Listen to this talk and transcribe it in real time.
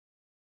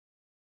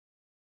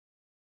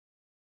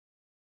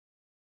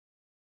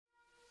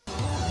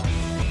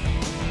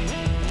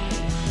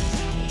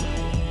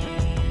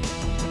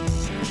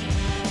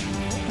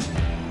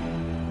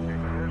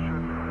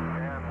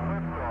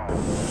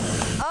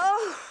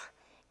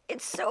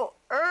It's so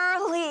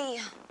early.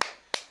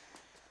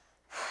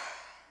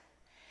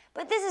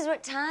 But this is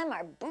what time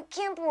our boot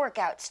camp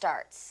workout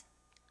starts.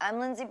 I'm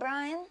Lindsay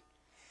Bryan.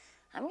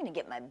 I'm gonna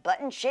get my butt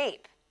in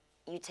shape.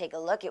 You take a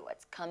look at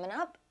what's coming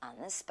up on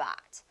the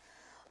spot.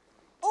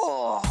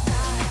 Oh!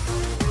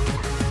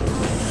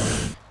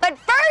 But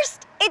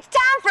first, it's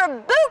time for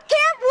boot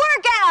camp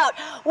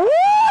workout. Woo!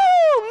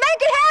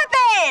 Make it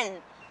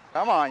happen!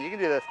 Come on, you can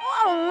do this.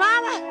 Oh,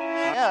 mama!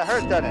 Yeah, it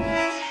hurts, doesn't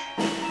it?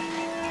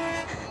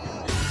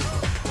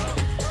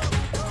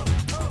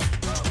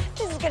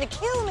 This is gonna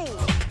kill me.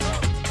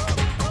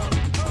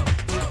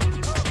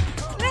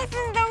 This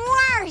is the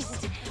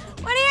worst.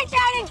 What are you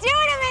trying to do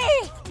to me?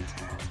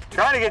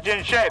 Trying to get you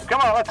in shape.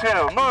 Come on, let's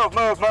go. Move,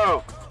 move,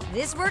 move.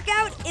 This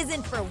workout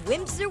isn't for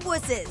wimps or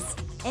wusses,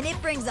 and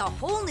it brings a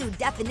whole new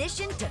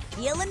definition to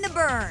feeling the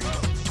burn.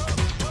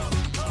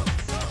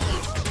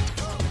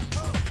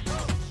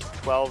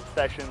 12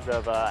 sessions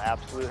of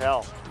absolute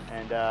hell.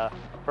 And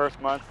first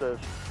month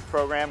of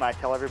program, I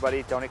tell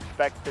everybody, don't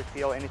expect to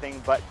feel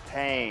anything but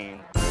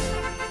pain.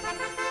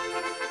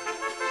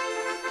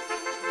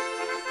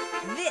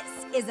 This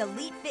is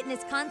Elite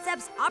Fitness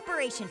Concepts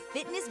Operation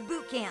Fitness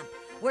Bootcamp,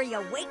 where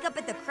you wake up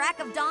at the crack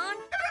of dawn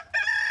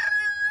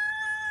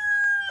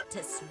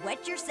to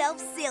sweat yourself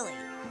silly.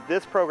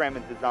 This program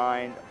is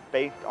designed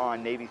based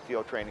on Navy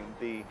SEAL training.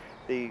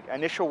 The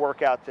initial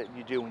workouts that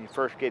you do when you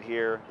first get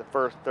here, the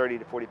first 30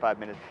 to 45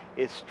 minutes,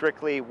 is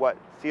strictly what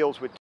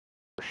SEALs would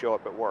show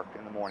up at work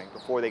in the morning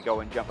before they go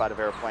and jump out of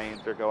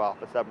airplanes or go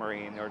off a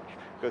submarine or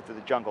go through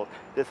the jungle.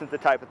 This is the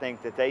type of things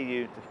that they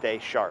use to stay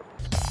sharp.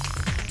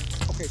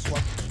 Okay,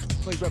 SWAT,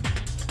 please rep.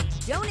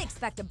 Don't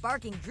expect a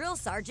barking drill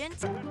sergeant.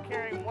 Who's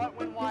carrying what,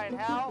 when, why, and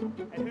how,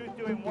 and who's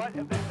doing what.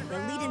 The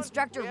lead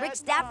instructor, Rick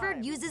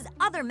Stafford, uses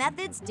other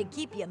methods to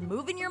keep you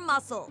moving your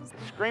muscles.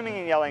 Screaming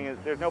and yelling,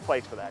 there's no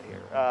place for that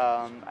here.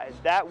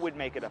 That would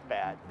make it a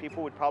fad.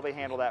 People would probably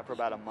handle that for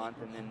about a month,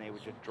 and then they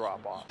would just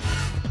drop off.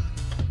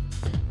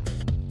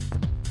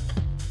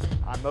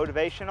 I'm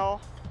motivational.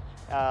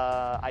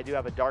 I do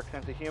have a dark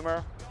sense of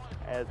humor,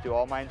 as do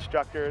all my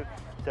instructors.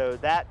 So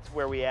that's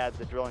where we add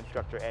the drill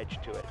instructor edge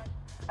to it.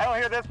 I don't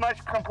hear this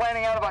much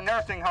complaining out of a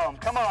nursing home.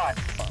 Come on.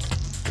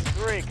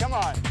 3, come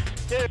on.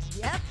 2.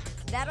 Yep,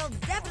 that'll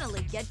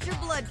definitely get your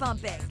blood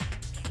pumping.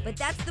 But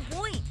that's the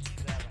point.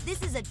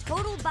 This is a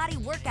total body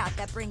workout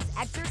that brings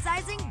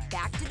exercising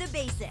back to the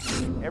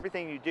basics.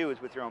 Everything you do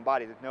is with your own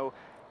body. There's no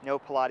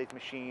Pilates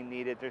machine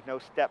needed. There's no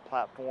step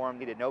platform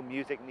needed, no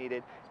music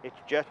needed. It's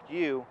just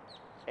you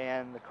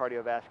and the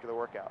cardiovascular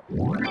workout.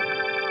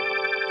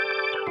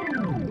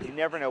 You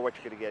never know what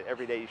you're going to get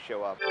every day you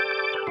show up.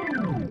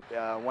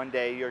 One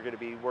day you're going to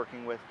be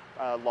working with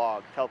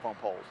logs, telephone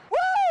poles.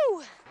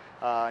 Woo!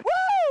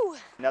 Woo!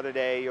 Another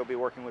day you'll be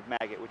working with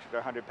maggot, which is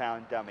our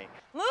 100-pound dummy.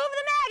 Move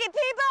the maggot,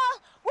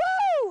 people!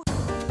 Woo!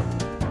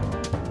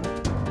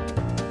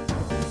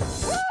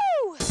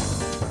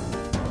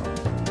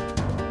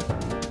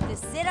 The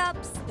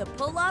sit-ups, the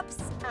pull-ups,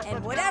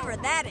 and whatever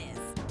that is,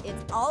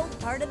 it's all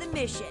part of the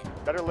mission.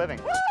 Better living.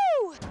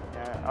 Woo!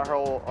 Our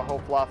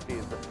whole philosophy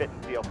is the fit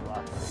and feel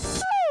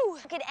philosophy. Woo!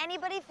 Could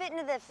anybody fit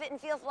into the fit and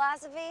feel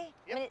philosophy?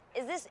 Yep. I mean,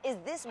 is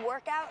this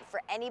workout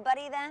for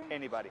anybody then?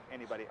 Anybody,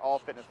 all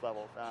fitness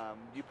levels.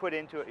 You put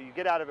into it, you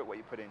get out of it what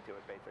you put into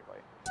it, basically.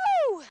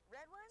 Woo!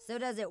 So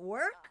does it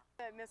work?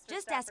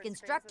 Just ask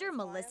instructor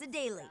Melissa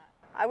Daly.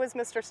 I was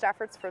Mr.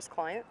 Stafford's first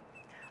client.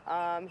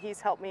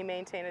 He's helped me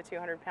maintain a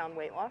 200-pound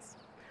weight loss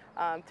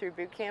through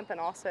boot camp and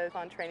also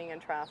on training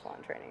and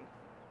triathlon training.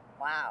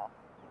 Wow.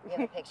 You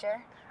have a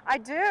picture? I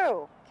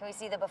do. Can we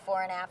see the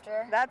before and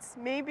after? That's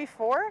me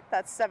before.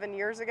 That's 7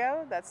 years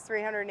ago. That's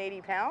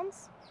 380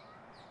 pounds.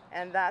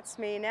 And that's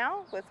me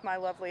now with my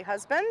lovely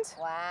husband.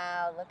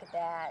 Wow, look at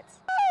that.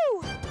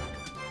 Woo!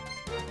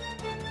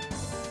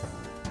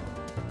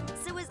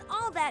 So is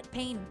all that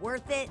pain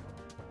worth it?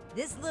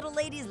 This little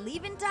lady's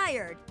leaving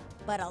tired,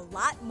 but a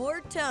lot more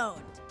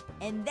toned.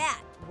 And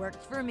that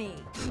worked for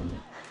me.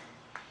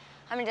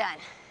 I'm done.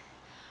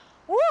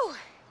 Woo!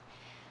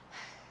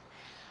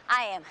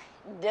 I am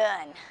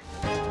done.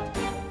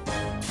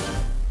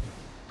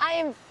 I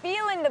am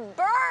feeling the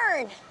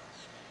burn.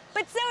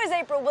 But so is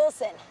April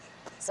Wilson,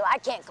 so I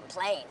can't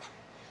complain.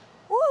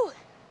 Woo!